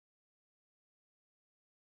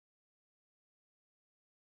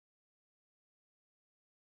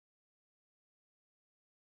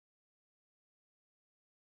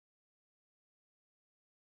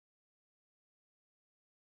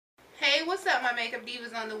Hey, what's up, my makeup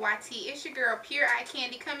divas on the YT? It's your girl, Pure Eye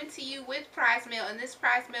Candy, coming to you with prize mail. And this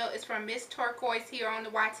prize mail is from Miss Turquiose here on the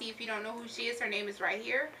YT. If you don't know who she is, her name is right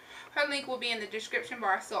here. Her link will be in the description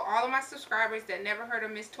bar. So all of my subscribers that never heard of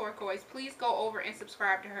Miss Turquiose, please go over and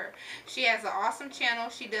subscribe to her. She has an awesome channel.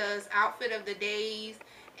 She does outfit of the days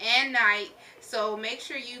and night. So make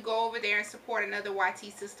sure you go over there and support another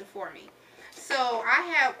YT sister for me. So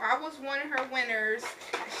I was one of her winners.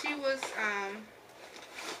 She was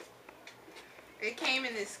It came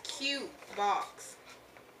in this cute box.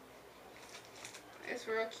 It's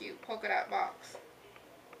real cute, polka dot box.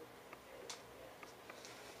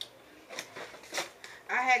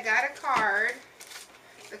 I had got a card.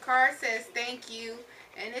 The card says thank you,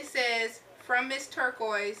 and it says, from Miss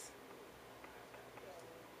Turquiose,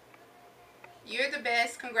 you're the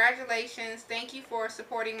best. Congratulations. Thank you for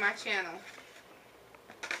supporting my channel.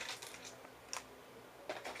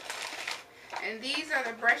 And these are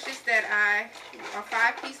the brushes that a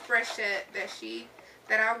 5-piece brush set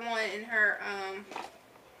that I won in her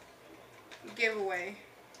giveaway.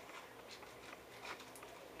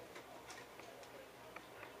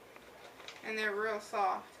 And they're real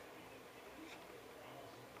soft.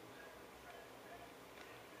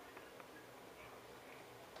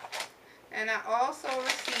 And I also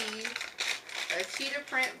received a cheetah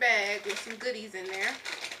print bag with some goodies in there.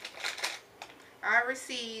 I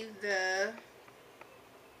received the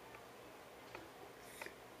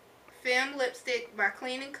Femme lipstick by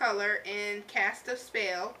Clean and Color in Cast of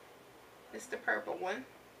Spell. It's the purple one.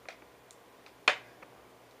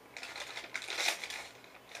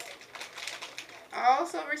 I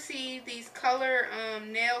also received these color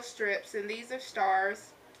nail strips, and these are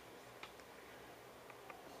stars.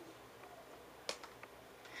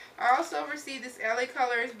 I also received this LA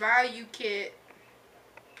Colors Value Kit,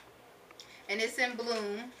 and it's in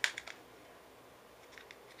Bloom.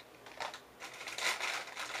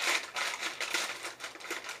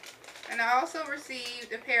 And I also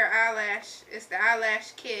received a pair of eyelash. It's the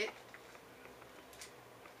eyelash kit.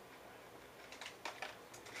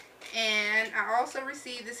 And I also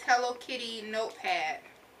received this Hello Kitty notepad.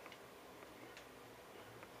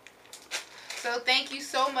 So thank you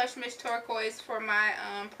so much, Miss Turquiose, for my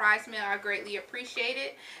prize mail. I greatly appreciate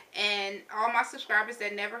it. And all my subscribers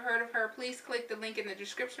that never heard of her, please click the link in the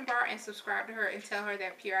description bar and subscribe to her and tell her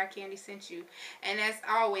that Pure Eye Candy sent you. And as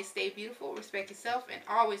always, stay beautiful, respect yourself, and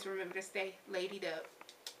always remember to stay ladied up.